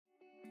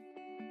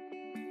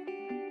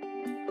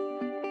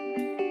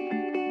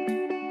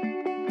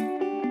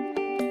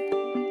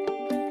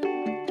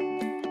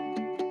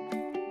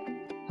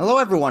Hello,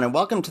 everyone, and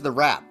welcome to The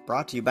Wrap,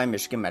 brought to you by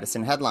Michigan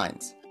Medicine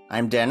Headlines.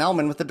 I'm Dan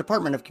Ellman with the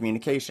Department of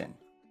Communication.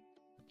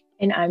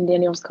 And I'm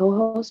Daniel's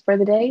co-host for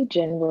the day,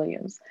 Jen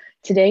Williams.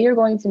 Today, you're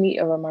going to meet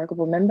a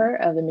remarkable member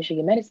of the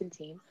Michigan Medicine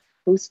team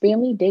whose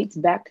family dates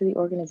back to the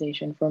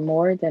organization for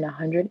more than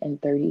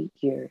 130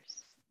 years.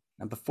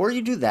 Now, before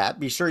you do that,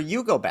 be sure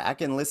you go back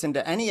and listen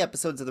to any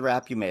episodes of The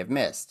Wrap you may have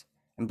missed.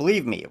 And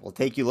believe me, it will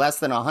take you less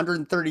than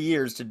 130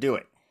 years to do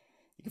it.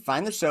 You can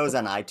find the shows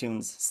on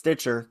iTunes,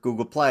 Stitcher,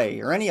 Google Play,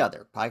 or any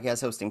other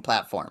podcast hosting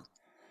platform.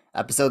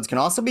 Episodes can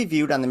also be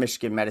viewed on the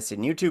Michigan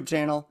Medicine YouTube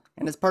channel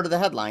and as part of the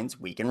Headlines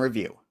Week in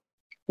Review.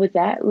 With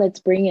that, let's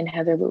bring in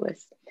Heather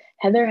Lewis.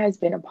 Heather has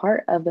been a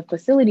part of the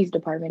facilities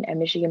department at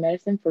Michigan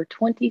Medicine for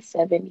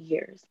 27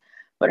 years,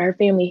 but her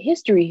family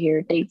history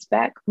here dates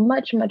back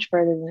much, much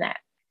further than that.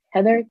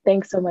 Heather,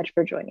 thanks so much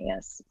for joining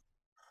us.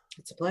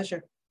 It's a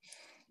pleasure.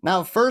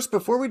 Now, first,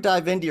 before we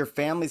dive into your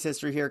family's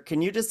history here,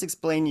 can you just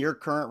explain your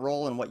current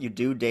role and what you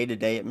do day to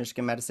day at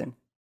Michigan Medicine?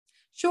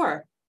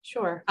 Sure.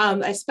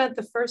 I spent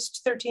the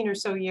first 13 or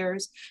so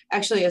years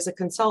actually as a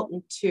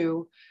consultant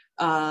to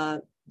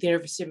the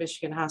University of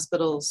Michigan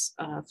Hospital's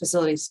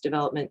facilities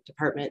development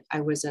department.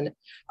 I was an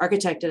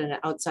architect at an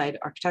outside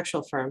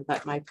architectural firm,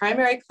 but my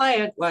primary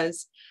client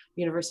was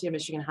University of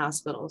Michigan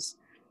Hospitals.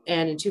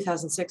 And in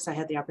 2006, I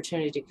had the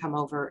opportunity to come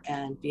over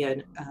and be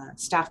a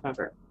staff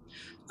member.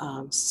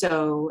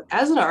 So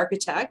as an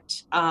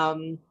architect,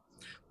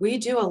 we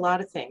do a lot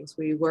of things.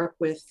 We work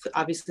with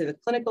obviously the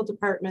clinical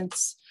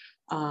departments,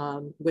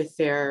 with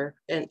their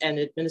and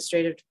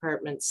administrative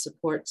departments,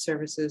 support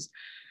services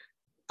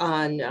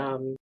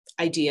on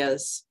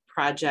ideas,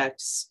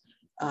 projects.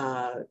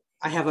 I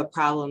have a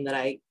problem that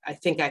I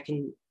think I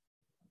can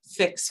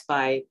fix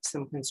by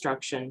some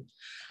construction.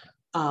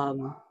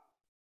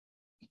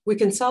 We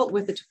consult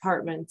with the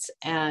departments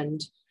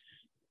and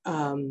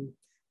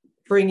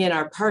bring in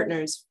our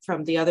partners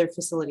from the other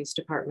facilities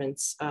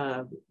departments,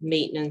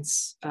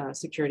 maintenance,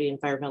 security,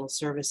 environmental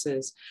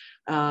services,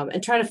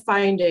 and try to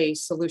find a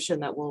solution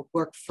that will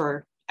work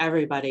for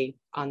everybody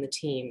on the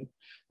team,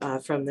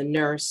 from the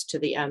nurse to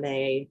the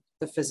MA,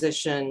 the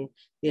physician,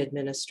 the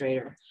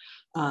administrator.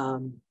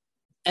 And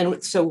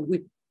so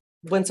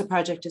once a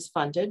project is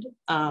funded,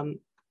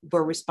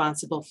 we're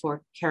responsible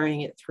for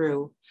carrying it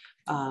through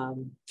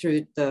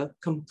the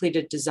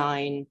completed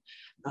design,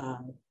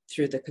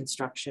 through the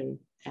construction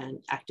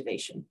and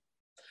activation.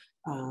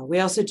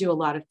 We also do a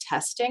lot of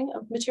testing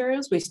of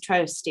materials. We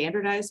try to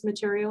standardize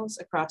materials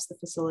across the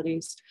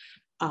facilities.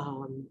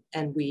 And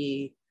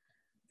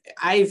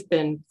I've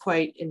been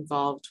quite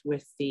involved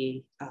with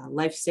the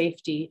life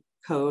safety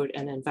code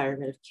and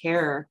environment of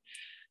care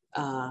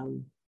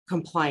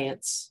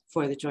compliance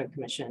for the Joint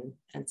Commission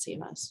and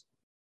CMS.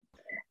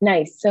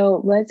 Nice.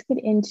 So let's get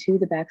into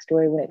the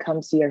backstory when it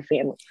comes to your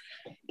family.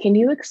 Can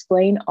you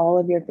explain all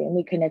of your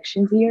family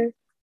connections here?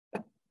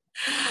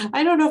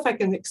 I don't know if I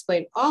can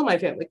explain all my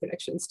family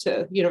connections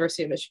to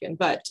University of Michigan,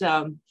 but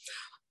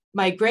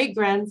my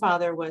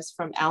great-grandfather was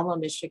from Alma,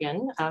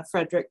 Michigan,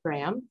 Frederick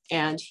Graham,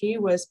 and he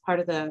was part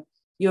of the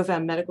U of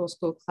M medical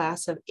school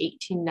class of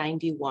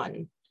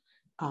 1891.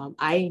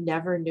 I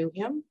never knew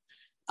him,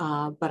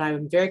 but I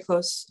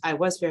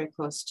was very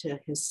close to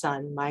his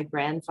son, my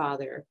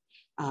grandfather,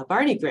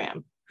 Barney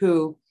Graham,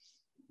 who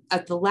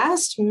at the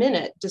last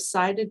minute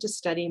decided to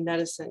study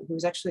medicine. He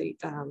was actually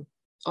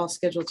all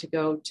scheduled to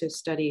go to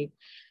study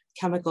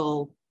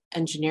chemical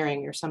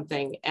engineering or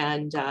something,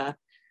 and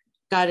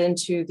got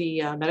into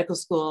the medical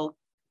school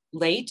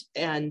late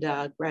and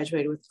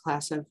graduated with the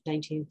class of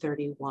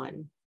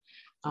 1931.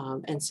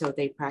 And so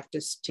they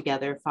practiced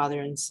together,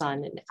 father and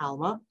son, in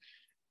Alma,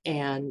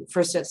 and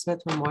first at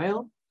Smith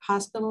Memorial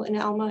Hospital in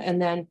Alma. And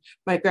then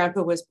my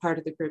grandpa was part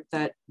of the group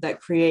that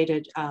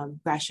created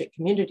Gratiot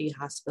Community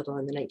Hospital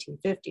in the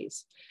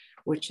 1950s,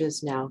 which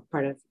is now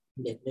part of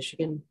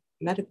Mid-Michigan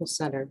Medical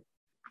Center.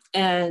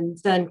 And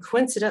then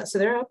so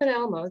they're up in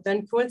Alma.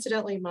 Then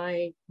coincidentally,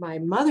 my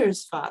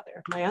mother's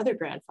father, my other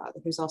grandfather,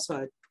 who's also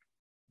was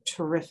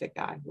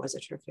a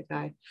terrific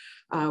guy,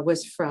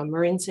 was from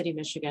Marine City,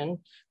 Michigan,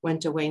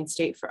 went to Wayne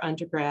State for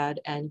undergrad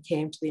and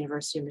came to the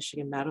University of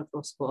Michigan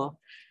Medical School.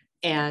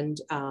 And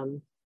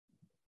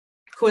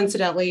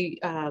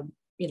coincidentally,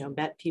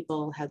 met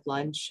people, had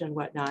lunch and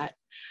whatnot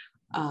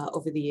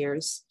over the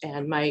years.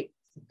 And my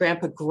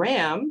Grandpa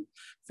Graham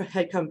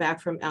had come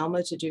back from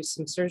Alma to do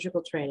some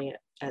surgical training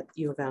at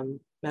U of M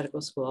Medical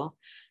School.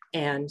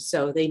 And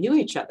so they knew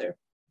each other.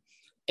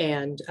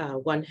 And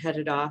one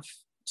headed off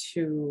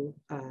to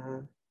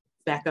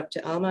back up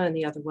to Alma, and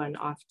the other one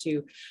off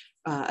to,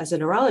 as a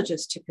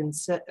neurologist,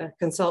 to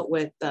consult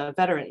with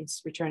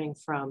veterans returning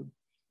from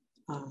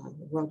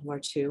World War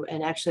II.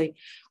 And actually,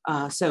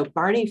 so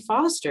Barney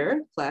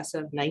Foster, class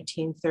of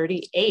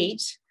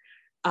 1938,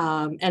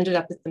 ended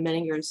up at the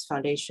Menningers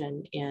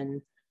Foundation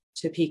in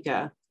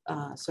Topeka,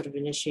 sort of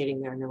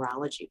initiating their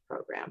neurology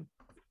program.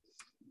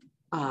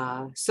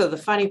 So the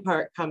funny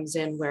part comes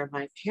in where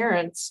my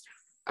parents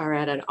are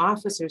at an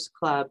officers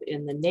club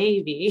in the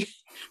Navy.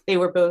 They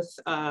were both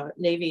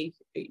Navy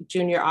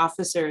junior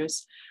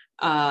officers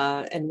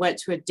and went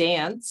to a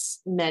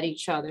dance, met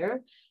each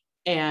other,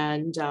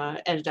 and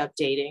ended up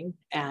dating.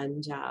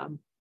 And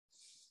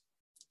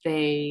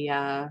they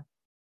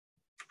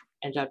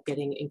ended up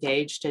getting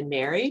engaged and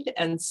married.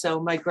 And so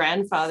my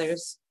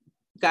grandfathers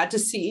got to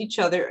see each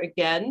other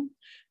again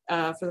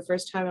for the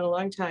first time in a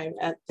long time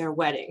at their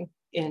wedding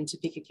in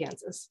Topeka,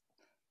 Kansas.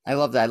 I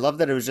love that. I love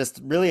that it was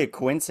just really a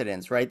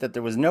coincidence, right? That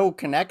there was no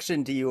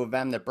connection to U of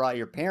M that brought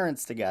your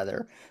parents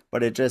together,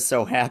 but it just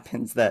so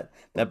happens that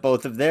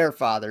both of their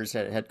fathers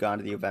had gone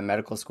to the U of M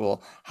Medical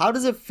School. How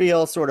does it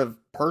feel sort of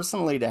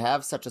personally to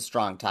have such a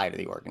strong tie to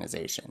the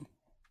organization?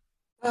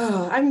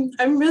 Oh,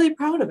 I'm really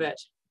proud of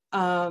it.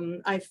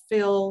 I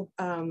feel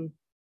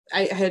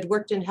I had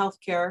worked in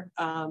healthcare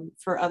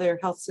for other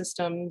health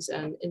systems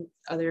and in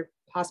other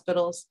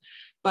hospitals,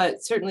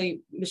 but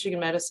certainly Michigan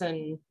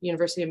Medicine,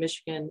 University of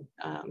Michigan,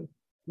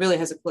 really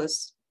has a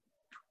close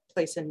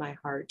place in my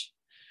heart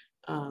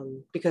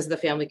because of the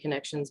family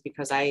connections,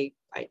 because I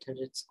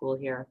attended school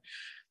here.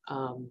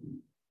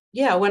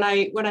 Yeah, when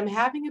I'm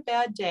having a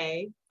bad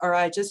day, or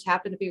I just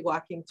happen to be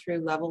walking through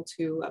level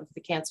 2 of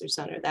the cancer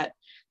center, that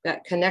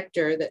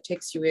connector that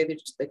takes you either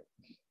to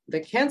the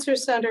cancer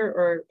center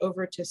or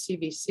over to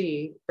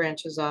CBC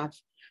branches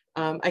off,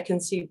 I can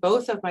see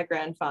both of my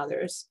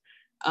grandfathers,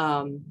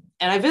 and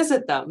I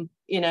visit them.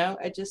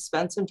 I just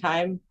spend some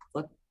time.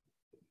 Look,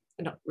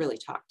 I don't really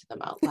talk to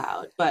them out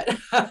loud, but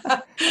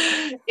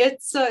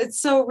it's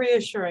so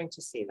reassuring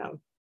to see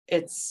them.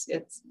 It's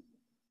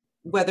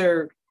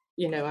whether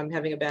I'm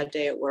having a bad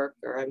day at work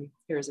or I'm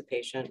here as a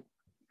patient,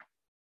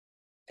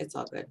 it's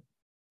all good.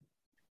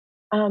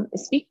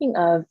 Speaking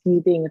of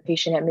you being a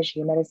patient at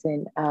Michigan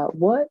Medicine,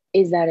 what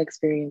is that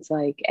experience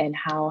like, and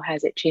how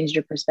has it changed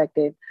your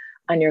perspective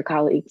on your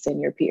colleagues and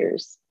your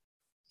peers?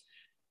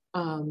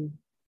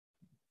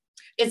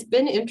 It's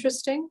been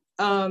interesting.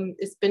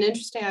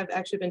 I've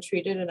actually been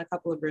treated in a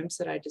couple of rooms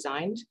that I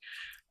designed,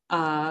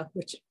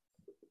 which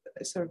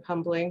is sort of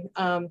humbling.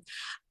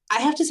 I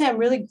have to say, I'm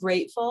really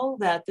grateful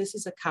that this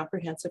is a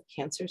comprehensive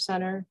cancer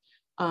center.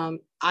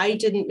 I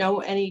didn't know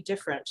any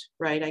different,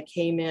 right? I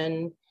came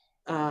in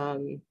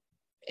and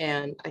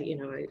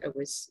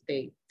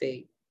they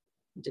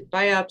did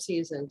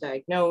biopsies and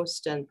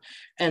diagnosed, and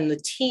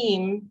the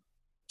team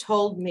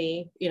told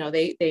me,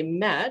 they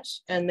met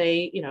and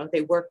they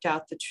worked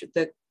out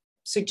the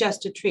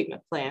suggested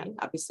treatment plan.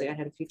 Obviously I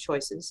had a few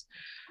choices,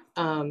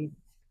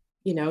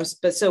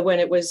 but so when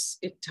it was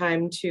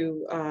time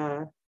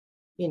to,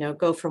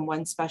 go from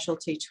one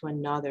specialty to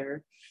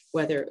another,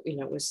 whether,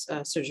 it was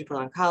surgical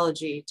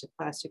oncology to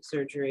plastic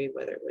surgery,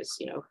 whether it was,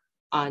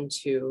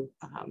 onto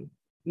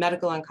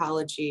medical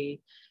oncology,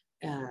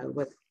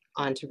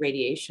 onto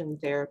radiation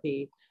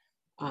therapy,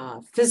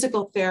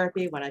 physical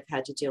therapy when I've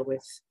had to deal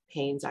with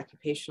pains,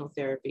 occupational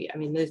therapy. I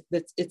mean,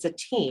 it's a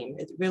team.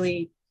 It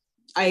really,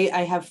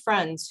 I have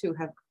friends who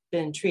have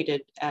been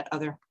treated at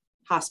other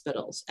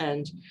hospitals,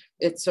 and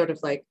it's sort of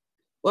like,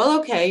 well,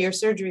 okay, your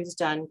surgery is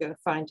done, go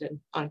find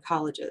an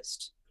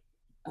oncologist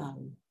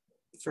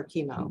for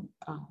chemo.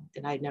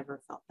 And I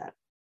never felt that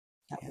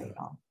way at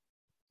all.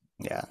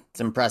 Yeah, it's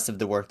impressive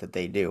the work that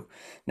they do.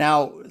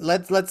 Now,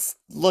 let's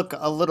look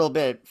a little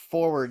bit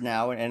forward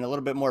now, and a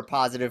little bit more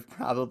positive,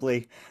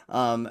 probably.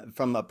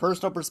 From a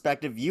personal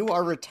perspective, you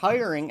are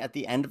retiring at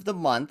the end of the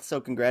month,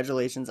 so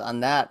congratulations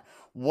on that.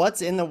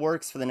 What's in the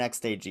works for the next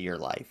stage of your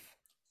life?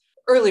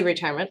 Early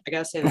retirement, I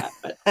gotta say that,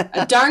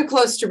 but darn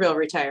close to real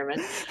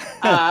retirement.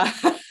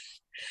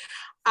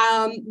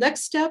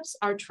 Next steps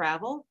are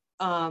travel.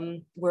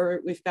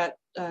 We've got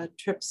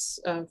trips,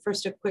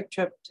 first a quick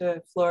trip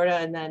to Florida,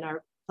 and then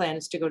our plan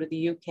is to go to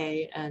the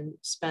UK and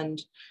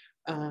spend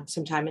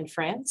some time in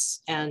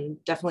France,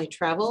 and definitely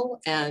travel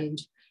and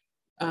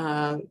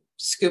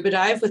scuba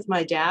dive with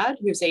my dad,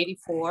 who's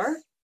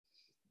 84,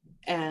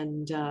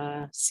 and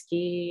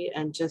ski,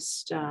 and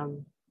just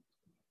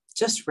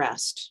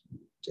rest,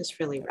 just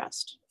really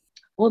rest.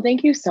 Well,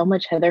 thank you so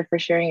much, Heather, for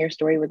sharing your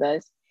story with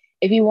us.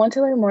 If you want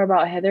to learn more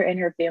about Heather and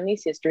her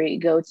family's history,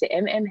 go to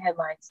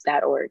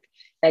mmheadlines.org.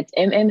 That's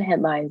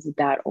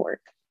mmheadlines.org.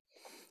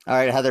 All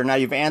right, Heather, now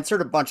you've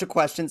answered a bunch of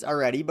questions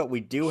already, but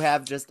we do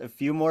have just a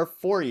few more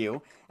for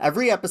you.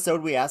 Every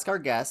episode, we ask our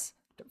guests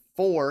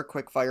 4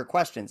 quick-fire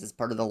questions as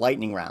part of the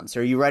lightning round. So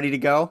are you ready to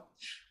go?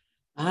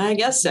 I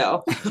guess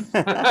so.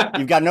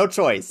 You've got no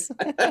choice.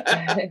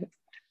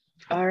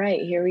 All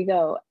right, here we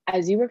go.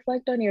 As you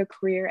reflect on your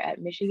career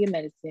at Michigan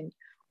Medicine,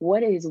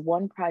 what is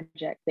one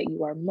project that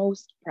you are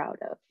most proud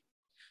of?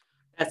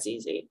 That's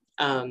easy.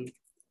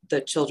 The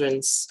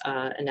Children's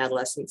and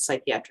Adolescent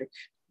Psychiatric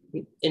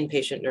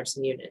Inpatient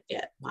Nursing Unit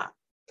at Mott.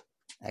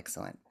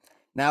 Excellent.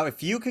 Now,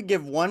 if you could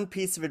give one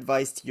piece of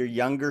advice to your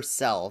younger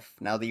self,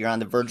 now that you're on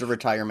the verge of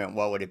retirement,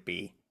 what would it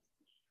be?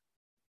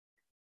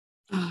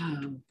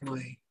 Oh,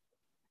 boy.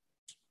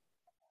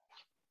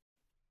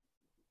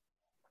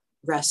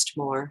 Rest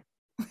more,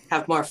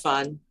 have more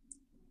fun.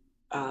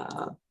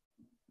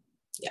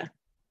 Yeah.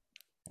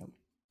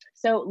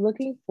 So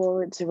looking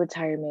forward to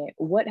retirement,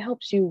 what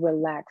helps you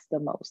relax the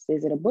most?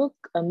 Is it a book,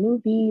 a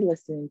movie,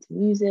 listening to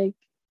music?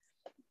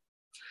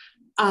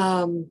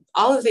 All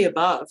of the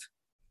above.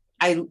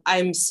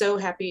 I'm so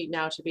happy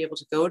now to be able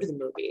to go to the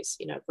movies,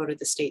 go to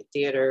the State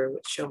Theater,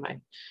 show my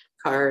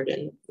card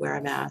and wear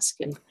a mask.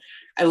 And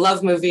I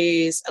love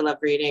movies. I love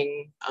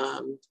reading,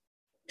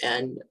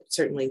 and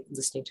certainly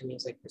listening to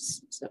music.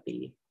 So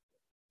be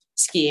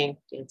skiing,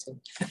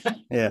 dancing.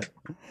 Yeah.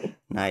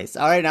 Nice.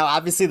 All right. Now,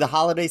 obviously the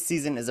holiday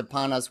season is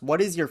upon us.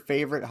 What is your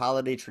favorite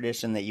holiday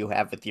tradition that you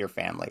have with your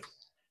family?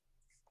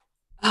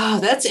 Oh,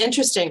 that's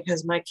interesting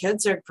because my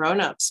kids are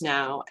grown-ups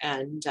now,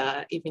 and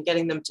even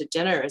getting them to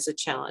dinner is a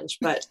challenge.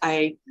 But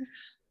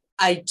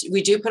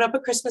we do put up a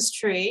Christmas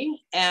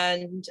tree,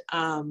 and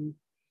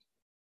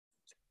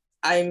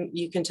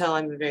you can tell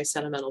I'm a very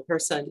sentimental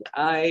person.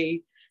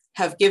 I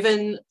have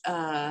the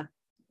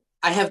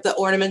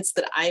ornaments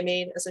that I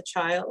made as a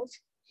child.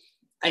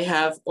 I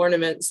have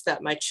ornaments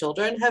that my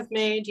children have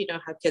made. You know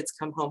how kids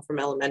come home from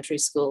elementary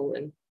school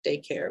and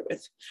daycare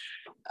with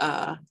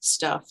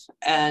stuff.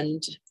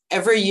 And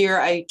every year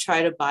I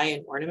try to buy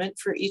an ornament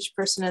for each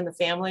person in the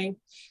family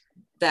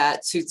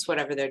that suits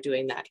whatever they're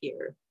doing that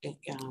year.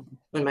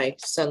 When my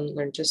son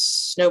learned to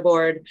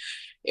snowboard,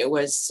 it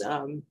was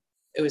a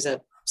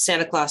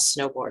Santa Claus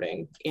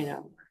snowboarding.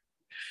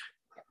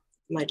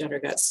 My daughter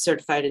got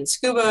certified in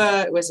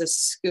scuba. It was a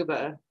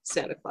scuba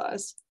Santa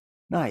Claus.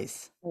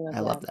 Nice. I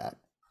love that.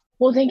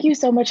 Well, thank you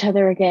so much,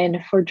 Heather,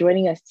 again, for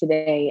joining us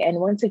today. And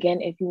once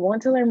again, if you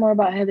want to learn more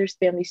about Heather's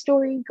family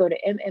story, go to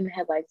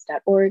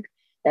mmheadlines.org.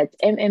 That's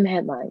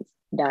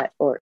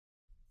mmheadlines.org.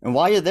 And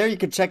while you're there, you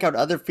can check out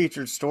other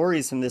featured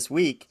stories from this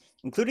week,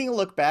 including a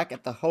look back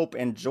at the Hope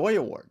and Joy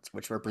Awards,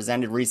 which were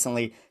presented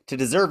recently to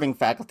deserving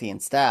faculty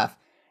and staff.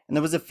 And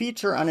there was a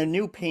feature on a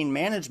new pain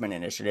management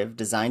initiative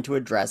designed to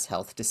address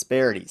health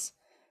disparities.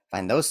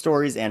 Find those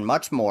stories and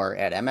much more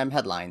at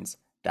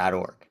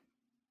mmheadlines.org.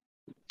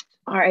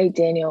 All right,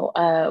 Daniel,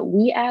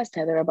 we asked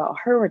Heather about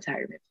her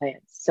retirement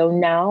plans. So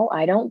now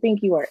I don't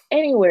think you are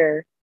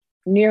anywhere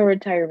near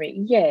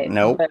retirement yet.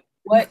 Nope.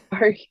 But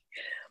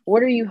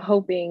where are you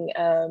hoping,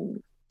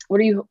 where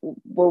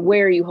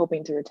are you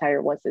hoping to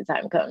retire once the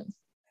time comes?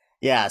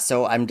 Yeah,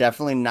 so I'm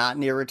definitely not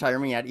near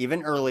retirement yet,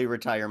 even early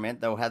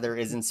retirement, though Heather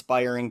is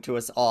inspiring to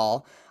us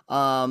all.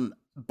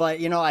 But,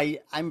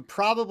 I'm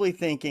probably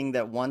thinking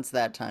that once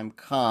that time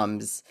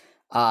comes,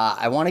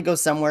 I want to go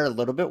somewhere a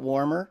little bit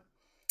warmer.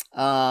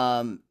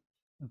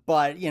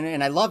 But,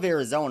 and I love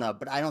Arizona,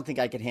 but I don't think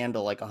I could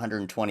handle like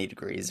 120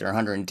 degrees or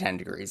 110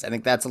 degrees. I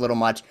think that's a little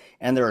much.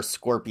 And there are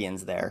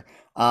scorpions there.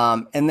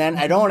 And then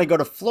I don't want to go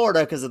to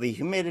Florida because of the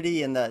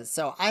humidity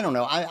so I don't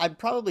know. I'm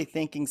probably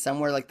thinking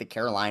somewhere like the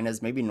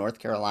Carolinas, maybe North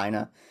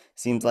Carolina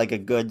seems like a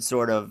good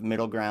sort of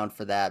middle ground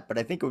for that. But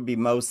I think it would be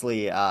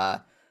mostly,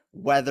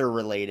 weather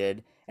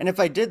related. And if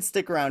I did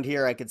stick around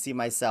here, I could see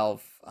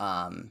myself,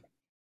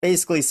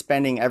 basically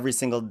spending every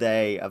single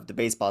day of the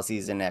baseball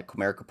season at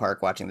Comerica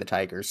Park watching the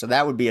Tigers. So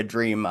that would be a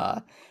dream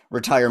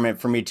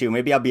retirement for me too.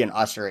 Maybe I'll be an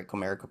usher at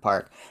Comerica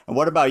Park. And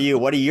what about you?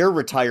 What are your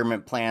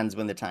retirement plans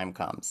when the time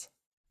comes?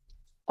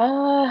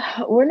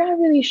 We're not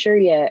really sure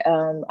yet.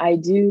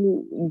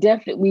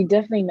 We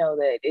definitely know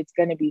that it's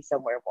going to be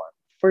somewhere warm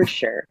for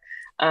sure.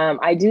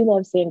 I do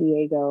love San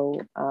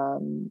Diego,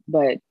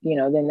 but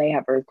then they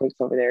have earthquakes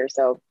over there.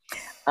 So,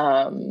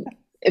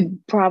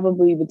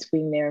 probably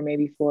between there,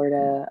 maybe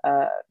Florida,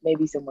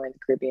 maybe somewhere in the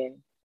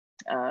Caribbean.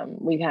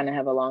 We kind of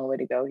have a long way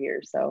to go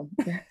here, so.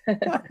 You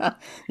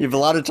have a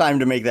lot of time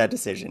to make that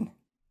decision.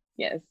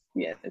 Yes.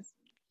 Yeah.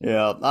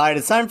 All right,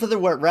 it's time for the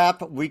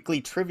Wrap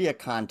Weekly Trivia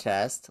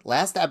Contest.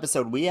 Last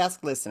episode, we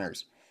asked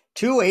listeners,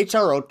 2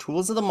 HRO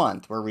tools of the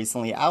month were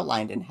recently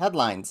outlined in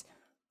headlines.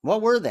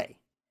 What were they?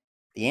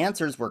 The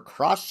answers were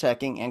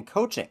cross-checking and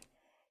coaching.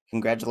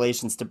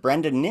 Congratulations to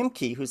Brenda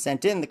Nimke, who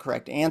sent in the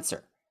correct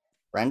answer.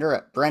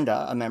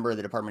 Brenda, a member of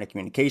the Department of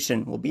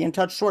Communication, will be in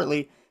touch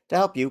shortly to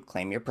help you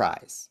claim your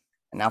prize.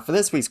 And now for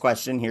this week's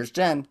question, here's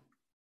Jen.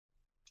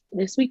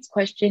 This week's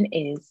question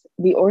is,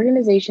 the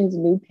organization's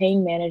new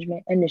pain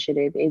management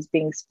initiative is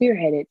being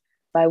spearheaded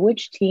by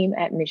which team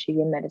at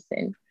Michigan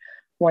Medicine?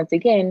 Once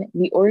again,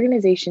 the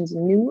organization's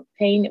new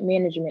pain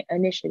management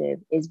initiative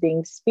is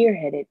being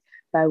spearheaded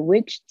by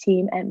which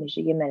team at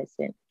Michigan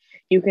Medicine?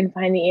 You can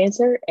find the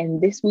answer in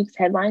this week's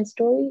headline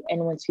story,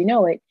 and once you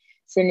know it,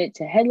 send it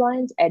to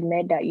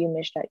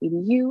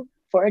headlines@med.umich.edu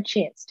for a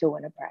chance to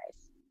win a prize.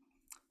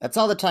 That's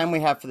all the time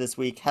we have for this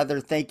week. Heather,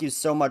 thank you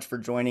so much for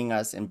joining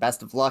us, and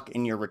best of luck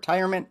in your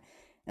retirement.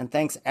 And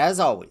thanks, as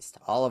always,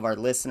 to all of our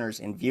listeners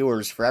and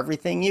viewers for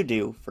everything you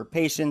do for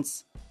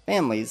patients,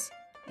 families,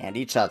 and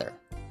each other.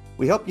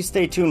 We hope you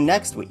stay tuned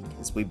next week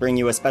as we bring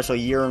you a special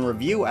year in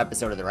review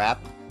episode of The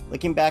Wrap,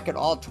 looking back at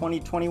all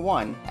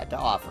 2021 had to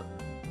offer.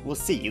 We'll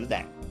see you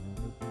then.